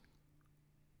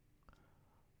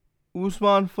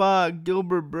 Usman fought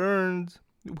Gilbert Burns,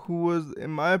 who was,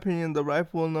 in my opinion, the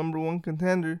rightful number 1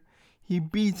 contender. He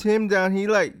beats him down. He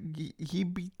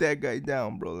beat that guy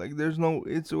down, bro. Like, there's no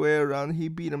it's a way around. He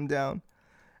beat him down.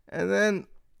 And then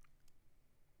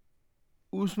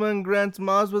Usman grants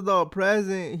Masvidal a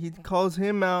present. He calls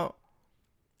him out,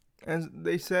 and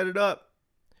they set it up.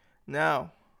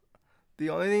 Now, the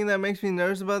only thing that makes me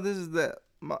nervous about this is that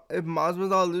if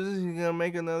Masvidal loses, he's gonna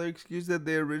make another excuse that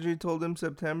they originally told him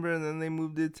September, and then they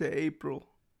moved it to April.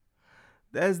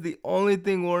 That's the only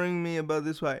thing worrying me about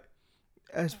this fight.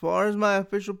 As far as my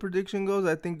official prediction goes,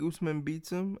 I think Usman beats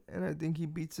him, and I think he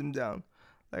beats him down.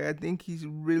 Like, I think he's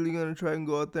really going to try and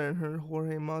go out there and hurt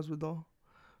Jorge Masvidal.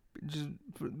 Just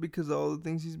because of all the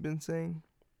things he's been saying.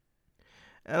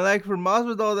 And, like, for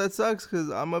Masvidal, that sucks because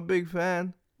I'm a big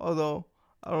fan. Although,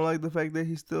 I don't like the fact that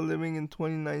he's still living in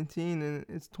 2019 and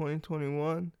it's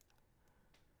 2021.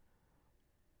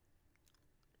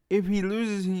 If he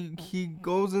loses, he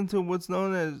goes into what's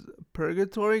known as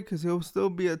purgatory because he'll still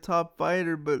be a top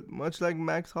fighter, but much like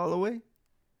Max Holloway,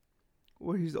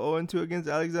 where he's 0-2 against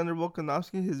Alexander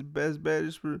Volkanovski, his best bet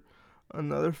is for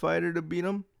another fighter to beat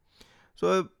him.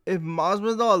 So if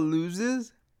Masvidal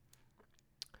loses,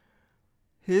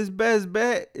 his best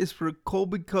bet is for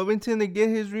Colby Covington to get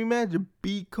his rematch,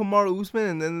 beat Kamaru Usman,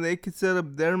 and then they could set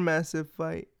up their massive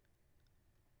fight.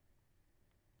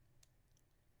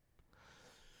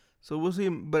 So we'll see.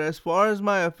 But as far as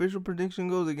my official prediction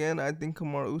goes, again, I think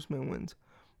Kamaru Usman wins.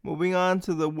 Moving on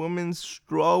to the women's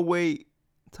strawweight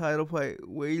title fight.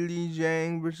 Weili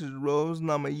Zhang versus Rose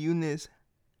Namajunas.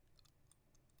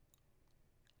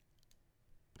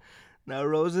 Now,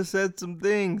 Rose has said some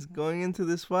things going into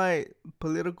this fight.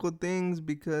 Political things,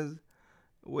 because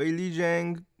Weili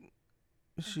Zhang,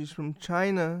 she's from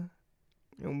China.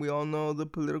 And we all know the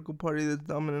political party that's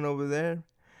dominant over there.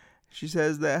 She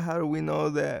says that how do we know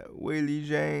that Wei Li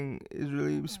Zhang is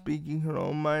really speaking her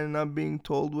own mind and not being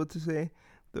told what to say?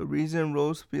 The reason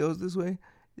Rose feels this way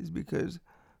is because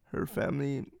her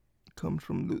family comes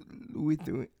from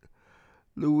Lithuania.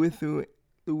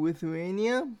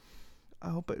 I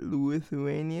hope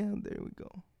Lithuania. There we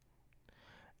go.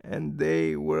 And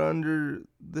they were under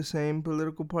the same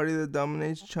political party that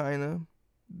dominates China.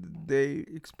 They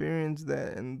experienced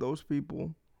that, and those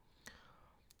people,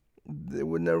 they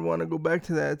would never want to go back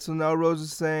to that. So now Rose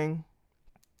is saying,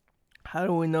 how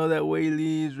do we know that Wei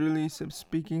Li is really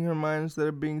speaking her mind instead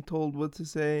of being told what to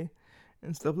say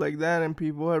and stuff like that? And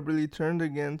people have really turned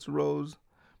against Rose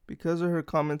because of her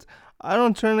comments. I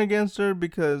don't turn against her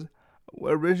because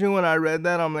originally when I read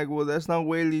that, I'm like, well, that's not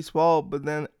Wei Li's fault. But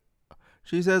then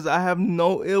she says, I have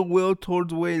no ill will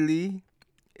towards Wei Li.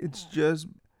 It's just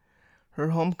her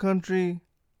home country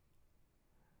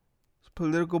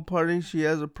political party she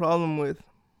has a problem with.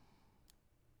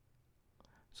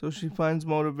 So she finds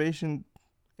motivation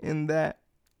in that.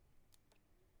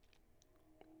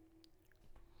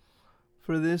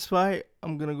 For this fight,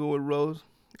 I'm going to go with Rose.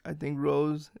 I think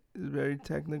Rose is very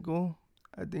technical.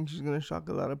 I think she's going to shock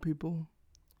a lot of people.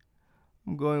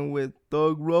 I'm going with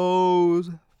Thug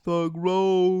Rose. Thug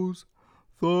Rose.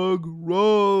 Thug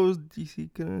Rose.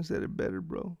 DC couldn't have said it better,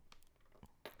 bro.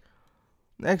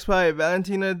 Next fight,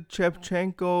 Valentina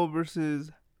Shevchenko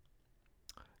versus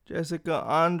Jessica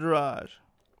Andrade.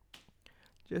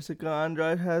 Jessica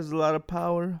Andrade has a lot of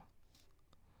power.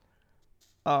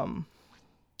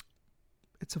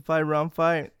 It's a 5-round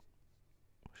fight.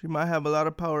 She might have a lot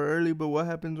of power early, but what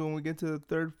happens when we get to the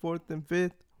 3rd, 4th, and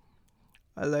 5th?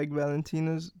 I like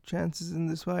Valentina's chances in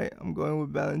this fight. I'm going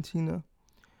with Valentina.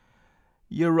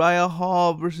 Uriah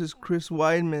Hall versus Chris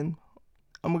Weidman.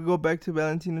 I'm going to go back to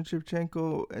Valentina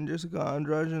Shevchenko and Jessica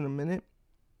Andrade in a minute.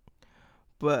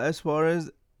 But as far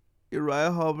as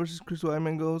Uriah Hall versus Chris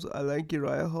Weidman goes, I like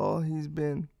Uriah Hall. He's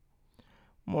been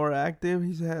more active.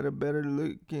 He's had a better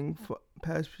looking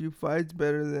past few fights,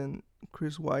 better than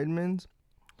Chris Weidman's.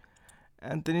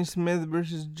 Anthony Smith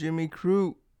versus Jimmy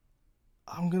Crute.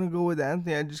 I'm going to go with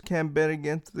Anthony. I just can't bet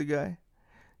against the guy.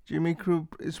 Jimmy Crute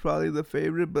is probably the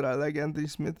favorite, but I like Anthony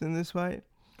Smith in this fight.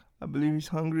 I believe he's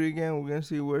hungry again. We're going to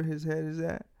see where his head is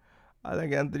at. I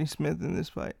like Anthony Smith in this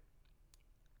fight.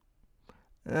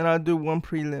 And then I'll do one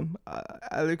prelim.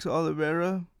 Alex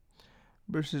Oliveira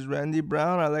versus Randy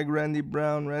Brown. I like Randy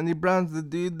Brown. Randy Brown's the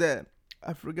dude that,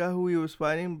 I forgot who he was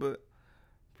fighting, but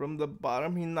from the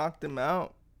bottom he knocked him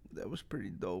out. That was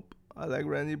pretty dope. I like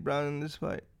Randy Brown in this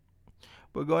fight.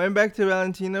 But going back to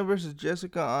Valentina versus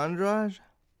Jessica Andrade,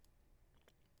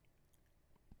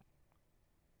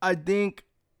 I think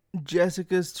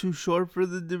Jessica's too short for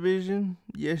the division.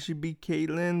 Yeah, she beat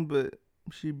Caitlyn, but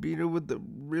she beat her with the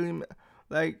really...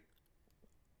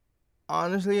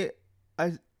 honestly,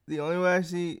 the only way I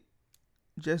see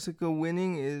Jessica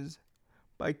winning is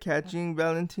by catching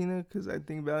Valentina, because I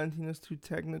think Valentina's too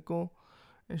technical,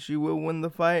 and she will win the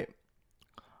fight.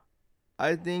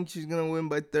 I think she's going to win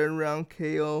by 3rd round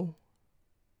KO.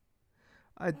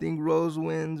 I think Rose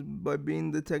wins by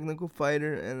being the technical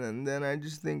fighter, and then I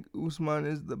just think Usman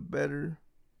is the better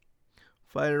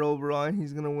fighter overall, and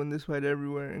he's going to win this fight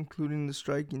everywhere, including the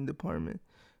striking department.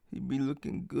 He'd be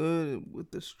looking good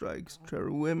with the strikes.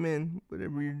 Trevor Whitman,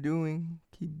 whatever you're doing,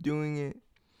 keep doing it.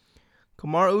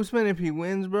 Kamaru Usman, if he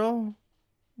wins, bro,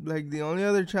 the only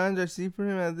other challenge I see for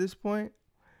him at this point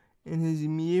in his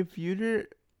immediate future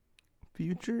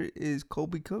is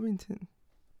Colby Covington.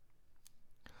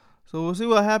 So we'll see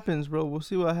what happens, bro. We'll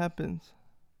see what happens.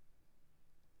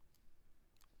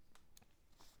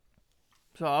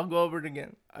 So I'll go over it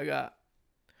again. I got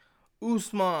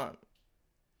Usman,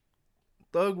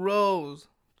 Thug Rose,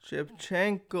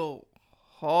 Shevchenko,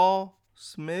 Hall,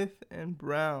 Smith, and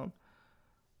Brown.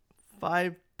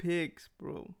 5 picks,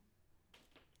 bro.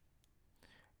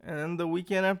 And then the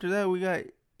weekend after that, we got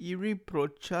Iri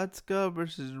Prochazka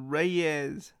versus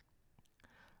Reyes.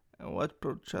 And what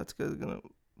Prochazka is going to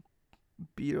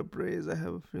beat up Reyes, I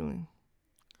have a feeling.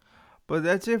 But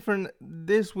that's it for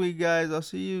this week, guys. I'll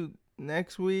see you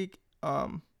next week.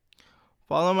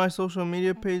 Follow my social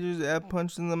media pages at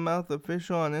Punch in the Mouth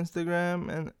Official on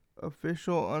Instagram and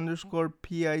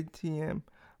official_PITM.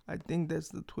 I think that's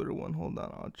the Twitter one. Hold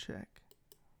on, I'll check.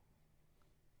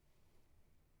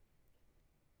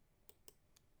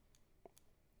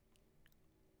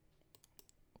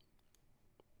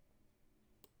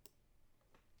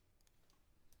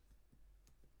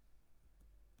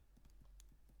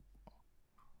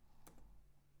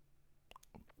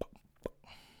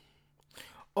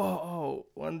 Oh,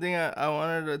 one thing I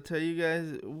wanted to tell you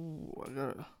guys. Ooh,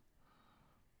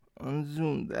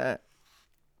 unzoom that.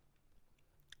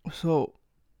 So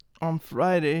on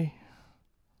Friday,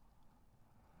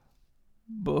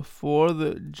 before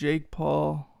the Jake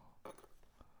Paul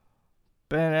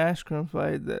Ben Askren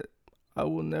fight that I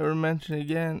will never mention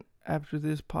again after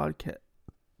this podcast,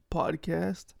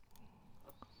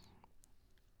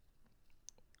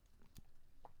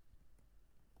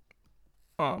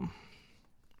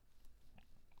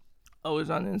 I was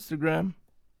on Instagram,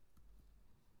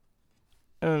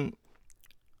 and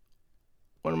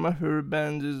one of my favorite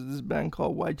bands is this band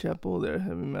called Whitechapel. They're a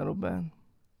heavy metal band.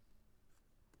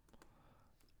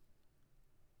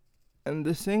 And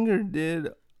the singer did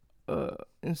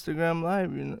Instagram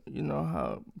Live. You know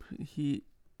how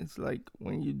it's like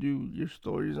when you do your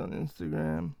stories on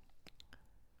Instagram,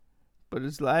 but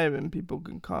it's live and people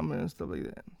can comment and stuff like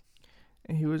that.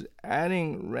 And he was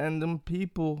adding random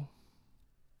people,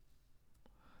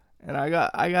 and I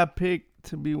got picked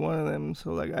to be one of them.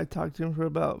 So like I talked to him for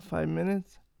about 5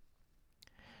 minutes,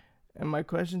 and my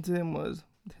question to him was,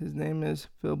 his name is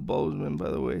Phil Bozeman, by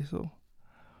the way. So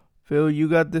Phil, you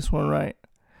got this one right.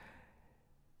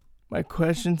 My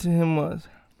question to him was,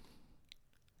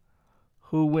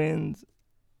 who wins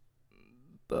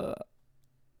the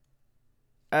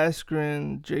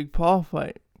Askren Jake Paul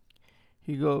fight?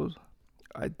 He goes,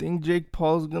 I think Jake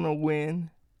Paul's gonna win,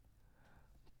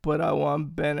 but I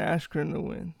want Ben Askren to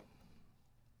win.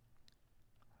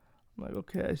 I'm like,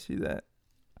 okay, I see that.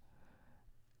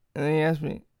 And then he asked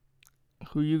me,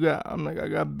 who you got? I'm like, I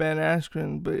got Ben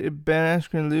Askren, but if Ben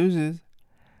Askren loses,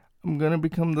 I'm gonna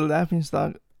become the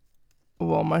laughingstock of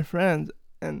all my friends.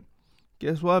 And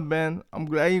guess what, Ben? I'm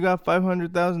glad you got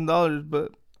 $500,000,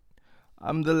 but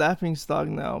I'm the laughingstock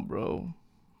now, bro.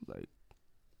 Like,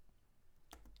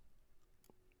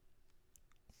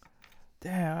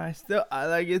 damn, I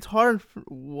like, it's hard for,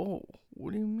 whoa,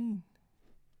 what do you mean?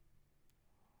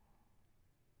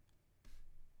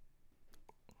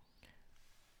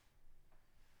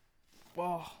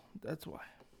 Wow, that's why.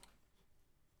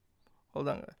 Hold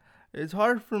on. It's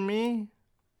hard for me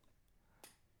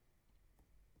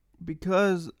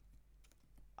because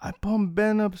I pump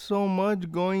Ben up so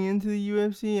much going into the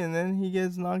UFC, and then he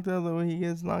gets knocked out the way he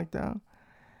gets knocked out.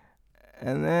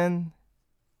 And then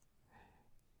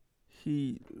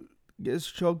he gets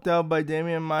choked out by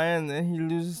Damian Maia, and then he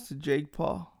loses to Jake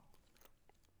Paul.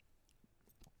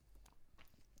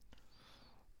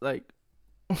 Like,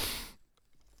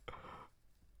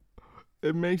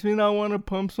 it makes me not want to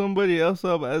pump somebody else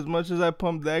up as much as I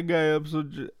pump that guy up. So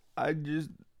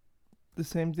the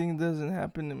same thing doesn't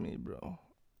happen to me, bro.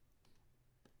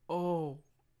 Oh,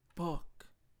 fuck.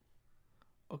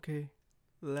 Okay,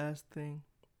 last thing.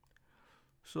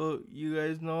 So you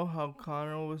guys know how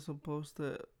Conor was supposed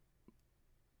to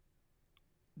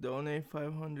donate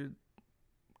 $500K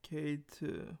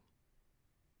to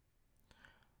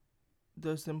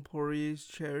Dustin Poirier's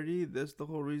charity? That's the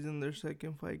whole reason their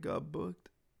second fight got booked.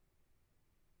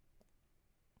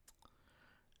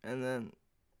 And then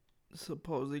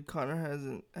supposedly Conor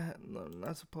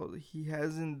he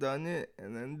hasn't done it,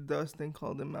 and then Dustin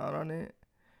called him out on it.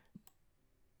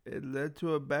 It led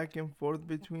to a back and forth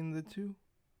between the two.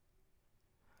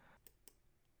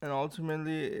 And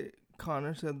ultimately,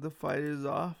 Conor said the fight is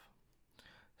off.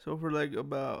 So for like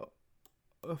about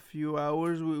a few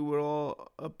hours, we were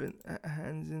all up in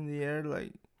hands in the air,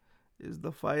 like, is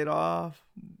the fight off?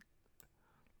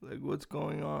 Like, what's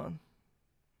going on?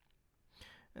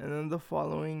 And then the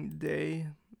following day,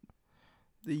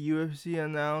 the UFC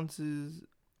announces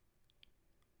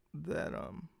that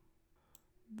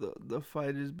the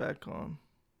fight is back on.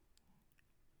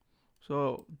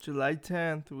 So July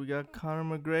 10th, we got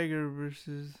Conor McGregor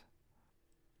versus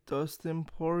Dustin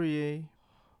Poirier.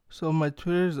 So my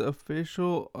Twitter is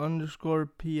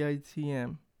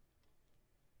official_PITM.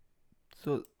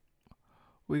 So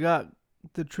we got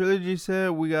the trilogy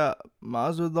set. We got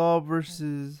Masvidal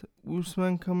versus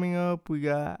Usman coming up. We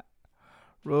got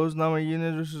Rose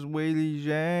Namajunas versus Weili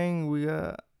Zhang. We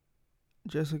got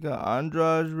Jessica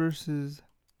Andrade versus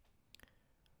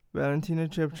Valentina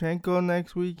Shevchenko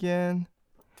next weekend.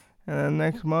 And then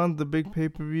next month, the big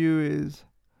pay-per-view is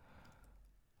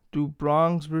Do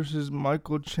Bronx versus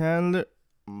Michael Chandler.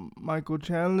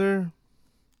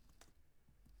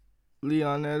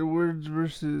 Leon Edwards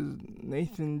versus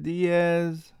Nathan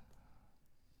Diaz.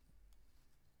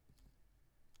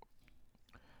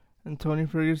 And Tony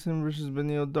Ferguson versus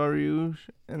Beneil Dariush.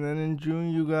 And then in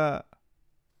June, you got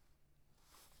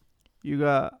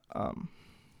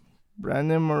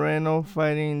Brandon Moreno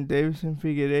fighting Davison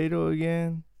Figueiredo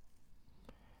again.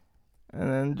 And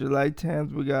then July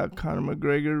 10th, we got Conor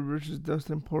McGregor versus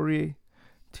Dustin Poirier.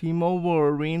 T-Mobile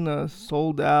Arena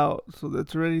sold out, so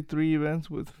that's already 3 events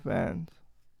with fans.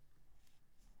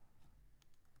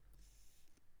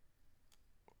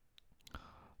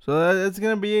 So that's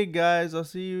gonna be it, guys. I'll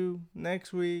see you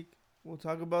next week. We'll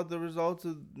talk about the results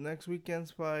of next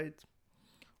weekend's fight.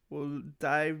 We'll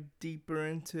dive deeper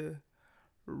into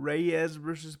Reyes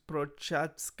versus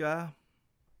Prochazka.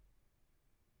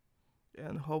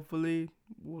 And hopefully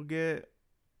we'll get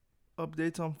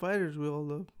updates on fighters we all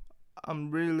love.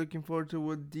 I'm really looking forward to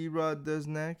what D-Rod does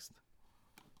next.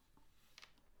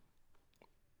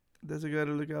 That's a guy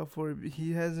to look out for. If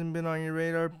he hasn't been on your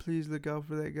radar, please look out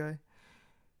for that guy.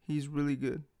 He's really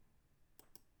good.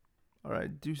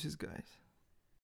 Alright, deuces, guys.